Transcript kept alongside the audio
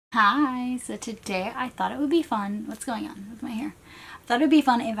Hi, so today I thought it would be fun. What's going on with my hair? I thought it would be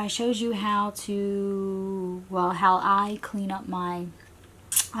fun if I showed you how I clean up my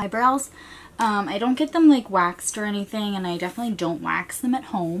eyebrows. I don't get them like waxed or anything, and I definitely don't wax them at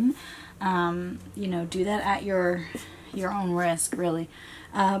home. Do that at your own risk, really.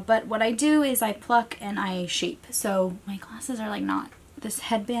 But what I do is I pluck and I shape. So my glasses are like not, this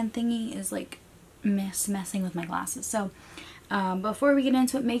headband thingy is like messing with my glasses. So before we get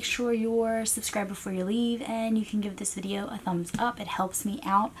into it, make sure you're subscribed before you leave, and you can give this video a thumbs up. It helps me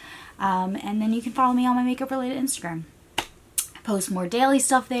out. And then you can follow me on my makeup related Instagram. I post more daily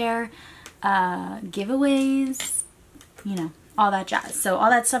stuff there, giveaways, all that jazz. So all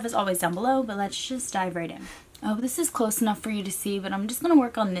that stuff is always down below, but let's just dive right in. Oh, this is close enough for you to see, but I'm just going to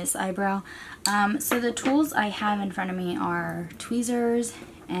work on this eyebrow. So the tools I have in front of me are tweezers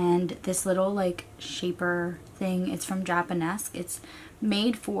and this little like shaper thing. It's from Japanesque. It's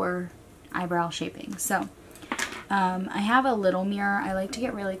made for eyebrow shaping. So I have a little mirror. I like to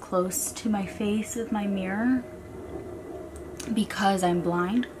get really close to my face with my mirror because I'm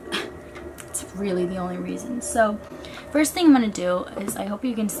blind. It's really the only reason. So first thing I'm going to do is, I hope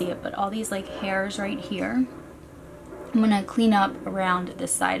you can see it, but all these like hairs right here, I'm going to clean up around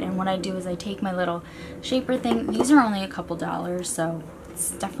this side. And what I do is I take my little shaper thing. These are only a couple dollars, so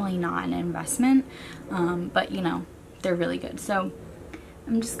it's definitely not an investment, but they're really good. So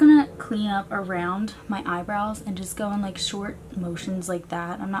I'm just gonna clean up around my eyebrows and just go in like short motions like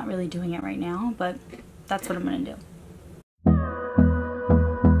that. I'm not really doing it right now, but that's what I'm gonna do.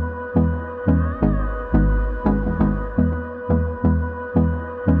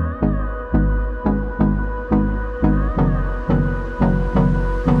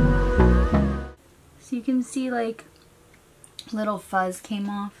 So you can see like little fuzz came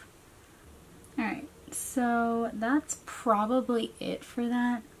off. Alright, so that's probably it for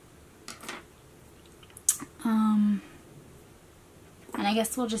that. And I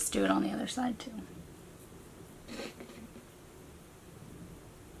guess we'll just do it on the other side too.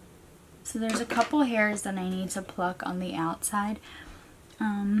 So there's a couple hairs that I need to pluck on the outside.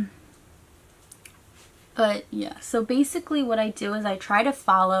 But yeah, so basically what I do is I try to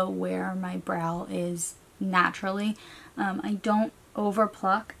follow where my brow is naturally. I don't over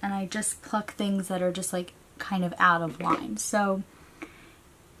pluck, and I just pluck things that are just like kind of out of line. So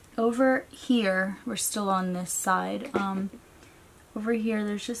over here, we're still on this side. Over here,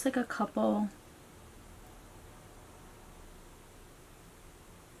 there's just like a couple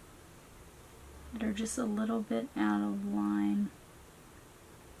that are just a little bit out of line.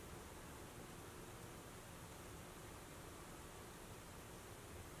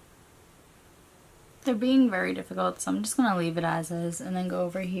 They're being very difficult, so I'm just going to leave it as is and then go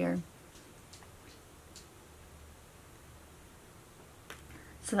over here.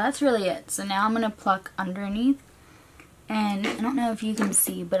 So that's really it. So now I'm going to pluck underneath, and I don't know if you can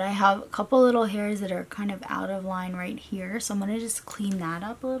see, but I have a couple little hairs that are kind of out of line right here, so I'm going to just clean that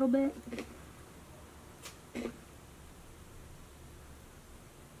up a little bit.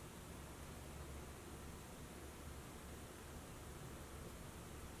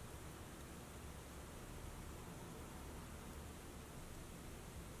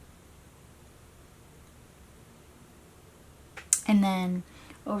 And then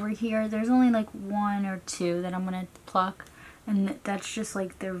over here, there's only like one or two that I'm going to pluck. And that's just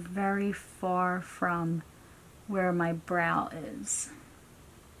like, they're very far from where my brow is.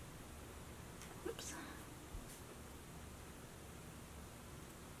 Oops.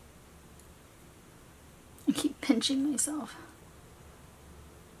 I keep pinching myself.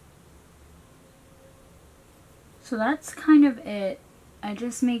 So that's kind of it. I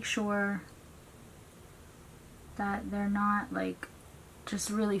just make sure that they're not like just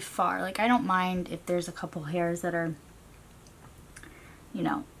really far. Like, I don't mind if there's a couple hairs that are,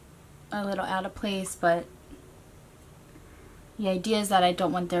 a little out of place, but the idea is that I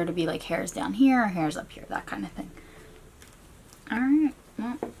don't want there to be like hairs down here or hairs up here, that kind of thing. Alright,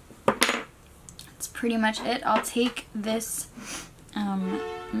 well, that's pretty much it. I'll take this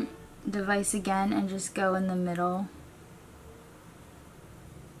device again and just go in the middle.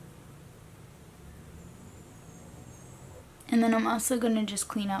 And then I'm also going to just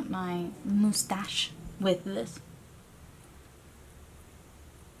clean up my mustache with this.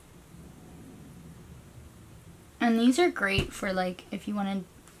 And these are great for like if you want to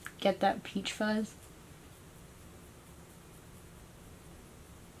get that peach fuzz.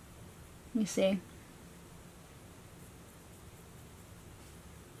 You see?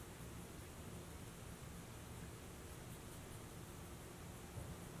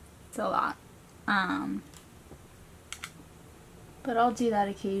 It's a lot. but I'll do that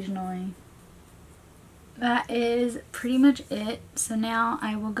occasionally. That is pretty much it. So now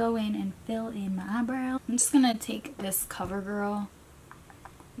I will go in and fill in my eyebrow. I'm just gonna take this CoverGirl,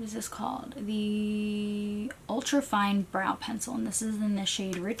 what is this called? The Ultra Fine Brow Pencil, and this is in the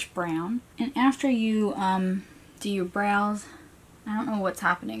shade Rich Brown. And after you do your brows, I don't know what's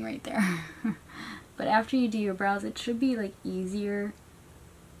happening right there, but after you do your brows, it should be like easier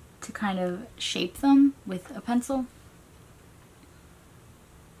to kind of shape them with a pencil.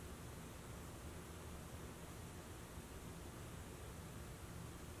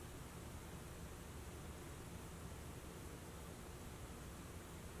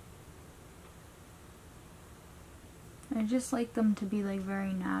 I just like them to be like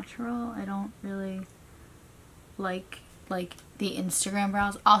very natural. I don't really like the Instagram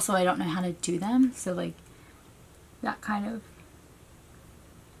brows. Also, I don't know how to do them, so like that kind of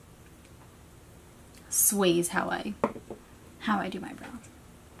sways how I do my brows.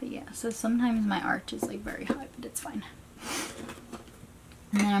 But yeah, so sometimes my arch is like very high, but it's fine.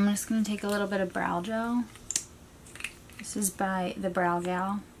 And then I'm just gonna take a little bit of brow gel. This is by the Brow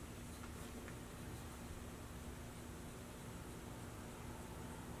Gal.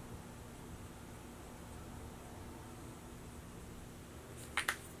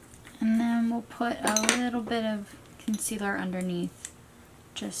 And then we'll put a little bit of concealer underneath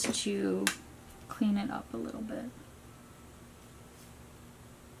just to clean it up a little bit.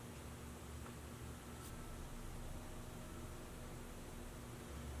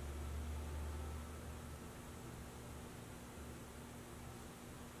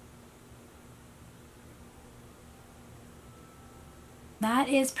 That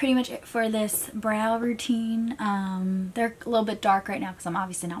is pretty much it for this brow routine. They're a little bit dark right now because I'm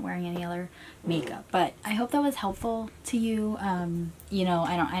obviously not wearing any other makeup, but I hope that was helpful to you. You know,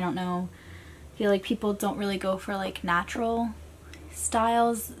 I don't know. I feel like people don't really go for like natural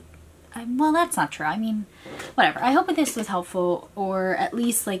styles. Well, that's not true. I mean, whatever. I hope that this was helpful, or at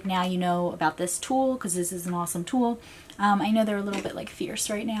least like now you know about this tool, because this is an awesome tool. I know they're a little bit like fierce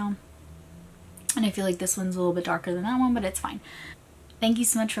right now, and I feel like this one's a little bit darker than that one, but it's fine. Thank you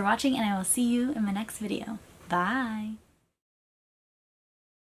so much for watching, and I will see you in my next video. Bye!